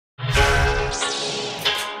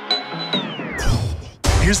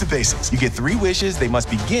Here's the basics. You get 3 wishes. They must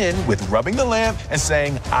begin with rubbing the lamp and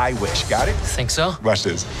saying, I wish. Got it? Think so? Watch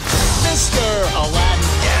this. Mr. Aladdin,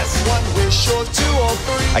 yes, 1 wish or 2 or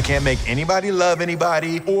 3. I can't make anybody love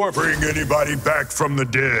anybody Or bring anybody back from the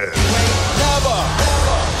dead. Never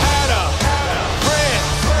had a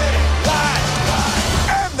friend like.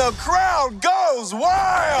 And the crowd goes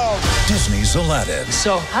wild. Disney's Aladdin.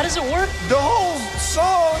 So, how does it work? The whole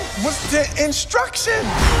song was the instruction.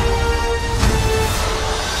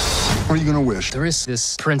 What are you gonna wish? There is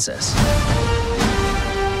this princess.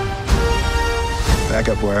 Back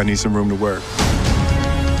up, boy. I need some room to work.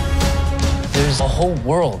 There's a whole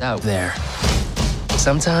world out there.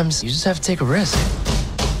 Sometimes you just have to take a risk.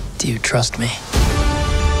 Do you trust me?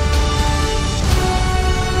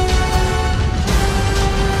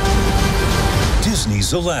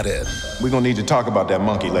 Disney's Aladdin. We're gonna need to talk about that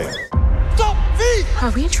monkey later. Stop me!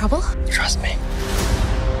 Are we in trouble? Trust me.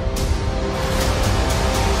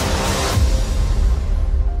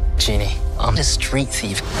 Genie, I'm a street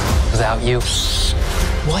thief. Without you,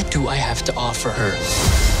 what do I have to offer her?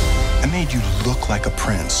 I made you look like a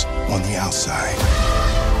prince on the outside.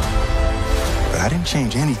 But I didn't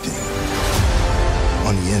change anything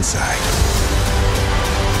on the inside.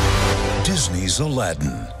 Disney's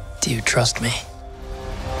Aladdin. Do you trust me?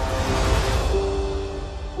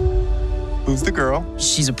 Who's the girl?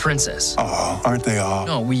 She's a princess. Oh, aren't they all?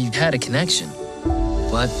 No, we had a connection.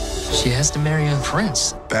 But she has to marry a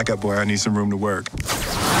prince. Back up, boy. I need some room to work.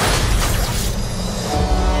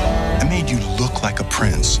 I made you look like a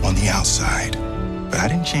prince on the outside. But I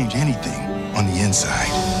didn't change anything on the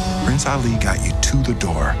inside. Prince Ali got you to the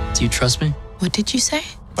door. Do you trust me? What did you say?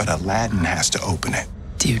 But Aladdin has to open it.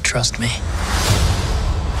 Do you trust me?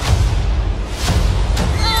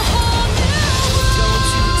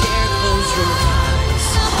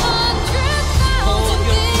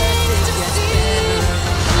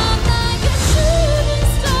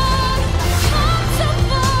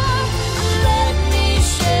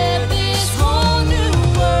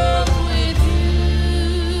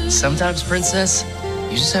 Sometimes, princess,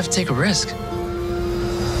 you just have to take a risk.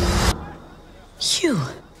 Hugh,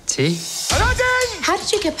 T? Aladdin! how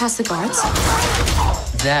did you get past the guards?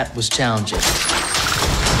 That was challenging.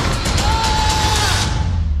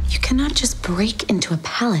 You cannot just break into a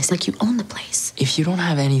palace like you own the place. If you don't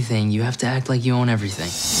have anything, you have to act like you own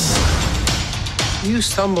everything. You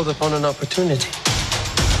stumbled upon an opportunity.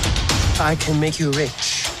 I can make you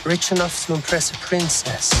rich enough to impress a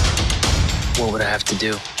princess. What would I have to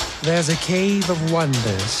do? There's a cave of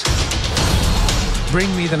wonders.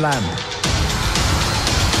 Bring me the lamp.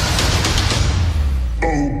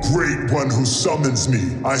 Oh, great one who summons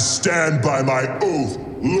me, I stand by my oath,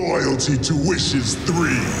 loyalty to wishes 3.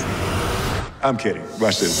 I'm kidding.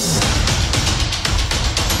 Watch this.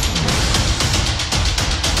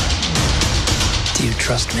 Do you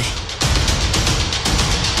trust me?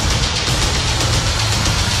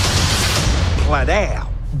 Plaid.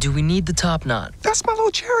 Do we need the top knot? That's my little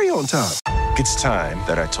cherry on top. It's time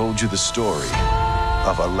that I told you the story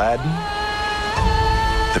of Aladdin,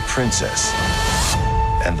 the princess,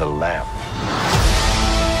 and the lamp.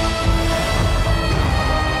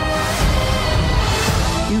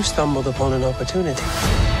 You stumbled upon an opportunity.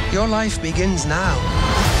 Your life begins now.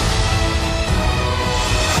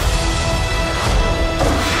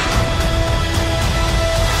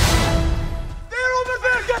 They're over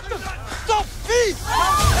there! Get them! Stop me!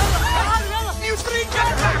 You 3 get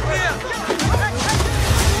back here!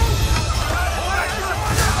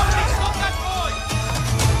 Stop that boy!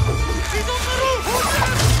 She's on the roof!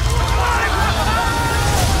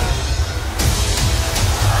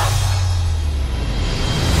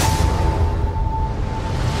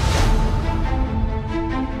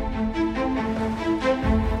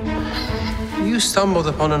 You stumbled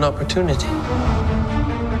upon an opportunity.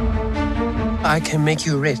 I can make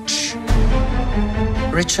you rich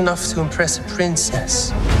enough to impress a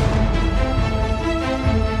princess.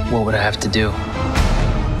 What would I have to do?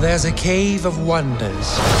 There's a cave of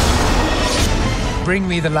wonders. Bring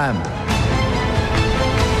me the lamp.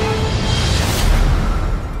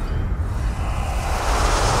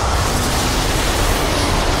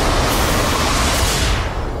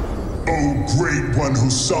 Oh, great one who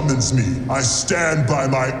summons me, I stand by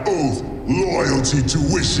my oath, loyalty to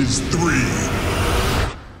wishes 3.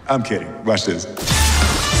 I'm kidding. Watch this.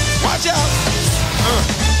 Watch out!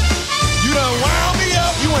 You done wound me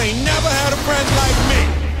up. You ain't never had a friend like me.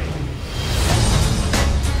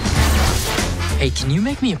 Hey, can you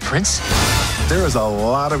make me a prince? There is a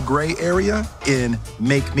lot of gray area in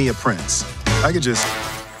make me a prince. I could just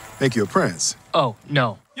make you a prince. Oh,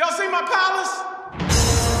 no. Y'all see my palace?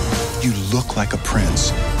 made you look like a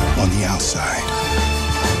prince on the outside.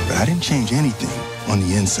 But I didn't change anything on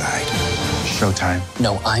the inside. Showtime.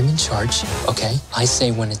 No, I'm in charge, okay? I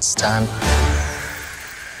say when it's time.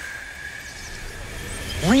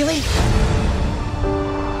 Really?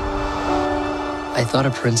 I thought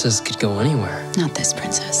a princess could go anywhere. Not this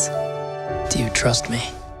princess. Do you trust me?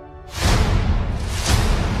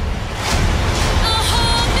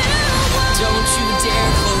 Don't you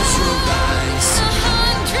dare close your eyes.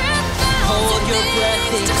 Hold your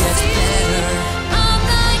breath, it gets better. I'm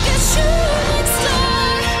like a shooting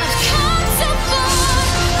star. I've come so far.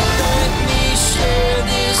 Let me share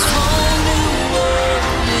this whole new world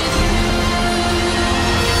with you.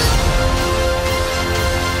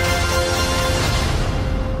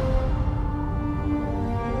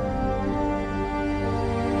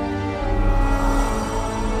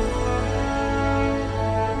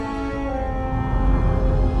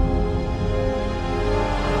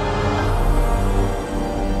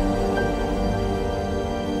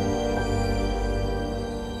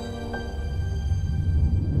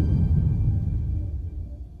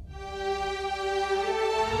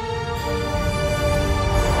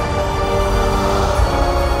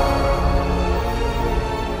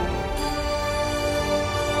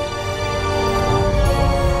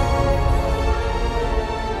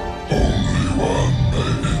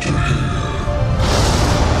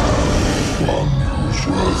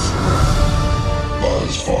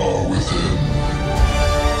 Lies far within.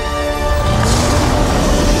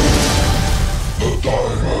 The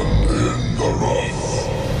diamond in the rough.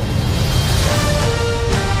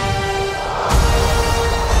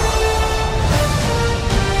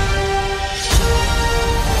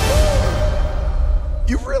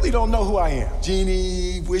 You really don't know who I am.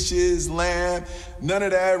 Genie, wishes, lamb, none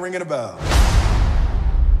of that ringing a bell.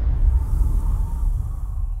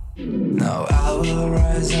 Now I will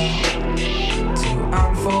rise up to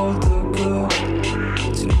unfold the